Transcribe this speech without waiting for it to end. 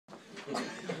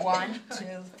1,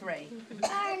 2, 3.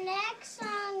 Our next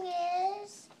song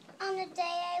is On the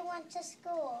Day I Went to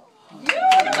School.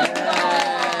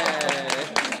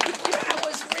 That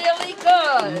was really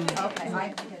good. Okay, I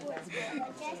can get that.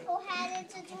 Just go ahead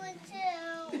to do it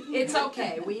too. It's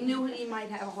okay. We knew he might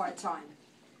have a hard time.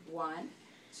 1,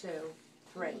 2,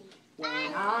 3.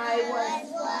 When I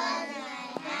was one,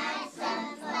 I had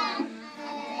some fun. On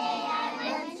the day I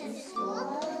went to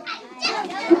school, I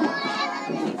jumped.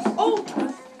 Oh,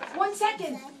 1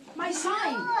 second. My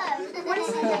sign. 1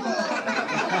 second.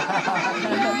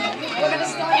 We're going to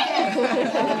start again.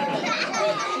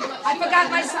 I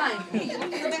forgot my sign.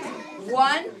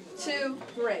 1, 2,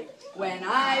 3. When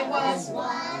I was one, I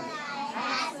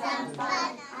had some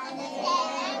fun. On the day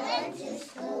I went to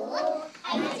school, I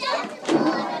jumped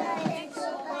aboard a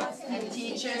pencil bus, and the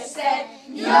teacher said,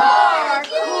 "You're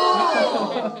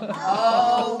cool."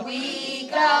 Oh, we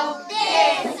go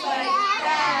this way,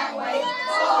 that way,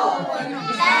 forward,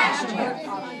 backward.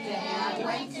 On the day I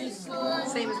went to school.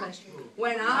 Same as last year.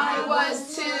 When I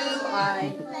was 2,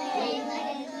 I played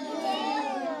like a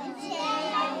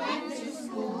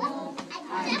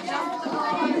I jumped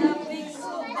on a big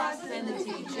school bus and the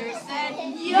teacher said,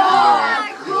 "You're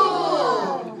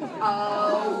cool."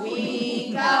 Oh,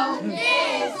 we go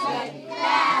this way,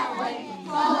 that way,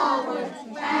 forward,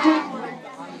 backward.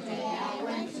 On the day I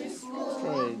went to school.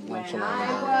 When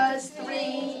I was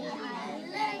 3,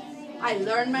 I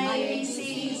learned my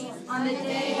ABCs. On the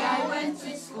day I went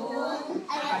to school,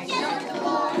 I jumped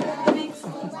aboard a big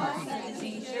school bus and the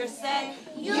teacher said,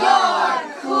 "You're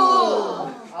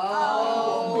cool."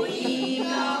 Oh, we go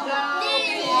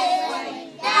this way,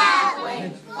 that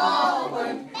way,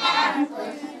 forward,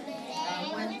 backward.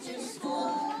 I went to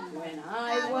school. When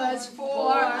I was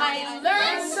 4, I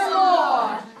learned some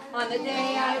more. On the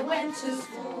day I went to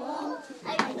school,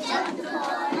 I jumped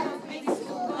aboard a big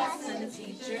school bus and the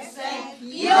teacher said,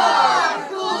 "You're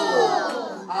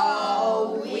cool."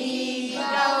 Oh, we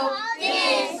go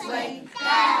this way,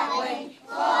 that way,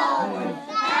 forward,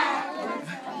 backward.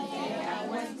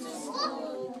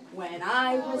 When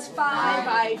I was 5,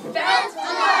 I felt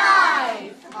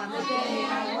alive. On the day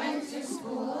I went to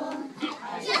school,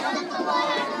 I jumped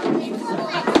aboard a big school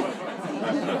bus and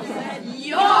the teacher said,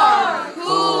 "You're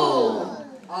cool."